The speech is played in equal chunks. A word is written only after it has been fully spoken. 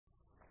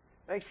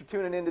Thanks for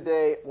tuning in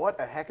today. What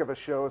a heck of a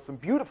show. Some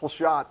beautiful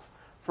shots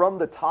from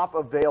the top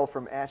of Vail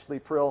from Ashley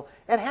Prill.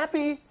 And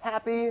happy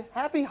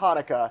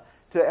Hanukkah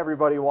to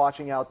everybody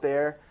watching out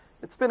there.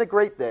 It's been a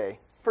great day.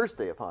 First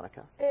day of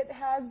Hanukkah. It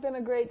has been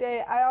a great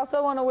day. I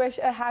also want to wish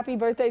a happy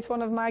birthday to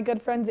one of my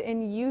good friends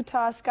in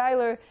Utah,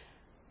 Skylar.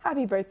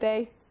 Happy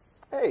birthday.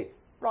 Hey,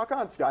 rock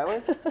on,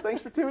 Skylar.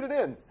 Thanks for tuning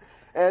in.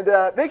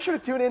 And make sure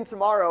to tune in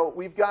tomorrow.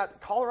 We've got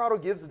Colorado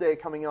Gives Day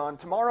coming on.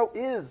 Tomorrow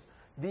is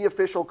the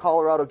official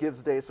Colorado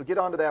Gives Day, so get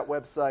onto that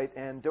website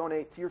and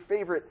donate to your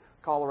favorite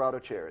Colorado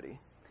charity.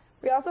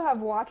 We also have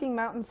Walking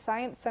Mountain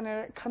Science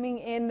Center coming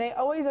in. They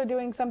always are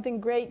doing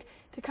something great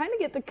to kind of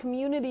get the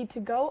community to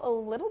go a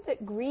little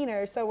bit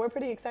greener, so we're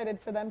pretty excited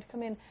for them to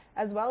come in,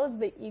 as well as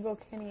the Eagle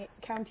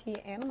County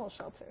Animal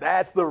Shelter.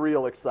 That's the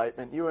real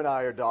excitement. You and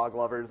I are dog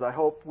lovers. I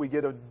hope we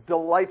get a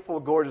delightful,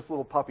 gorgeous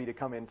little puppy to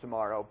come in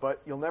tomorrow,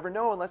 but you'll never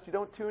know unless you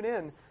don't tune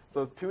in.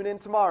 So tune in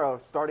tomorrow,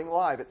 starting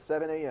live at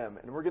 7 a.m.,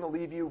 and we're going to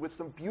leave you with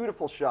some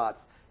beautiful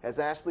shots as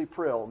Ashley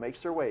Prill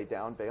makes her way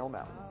down Vail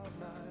Mountain.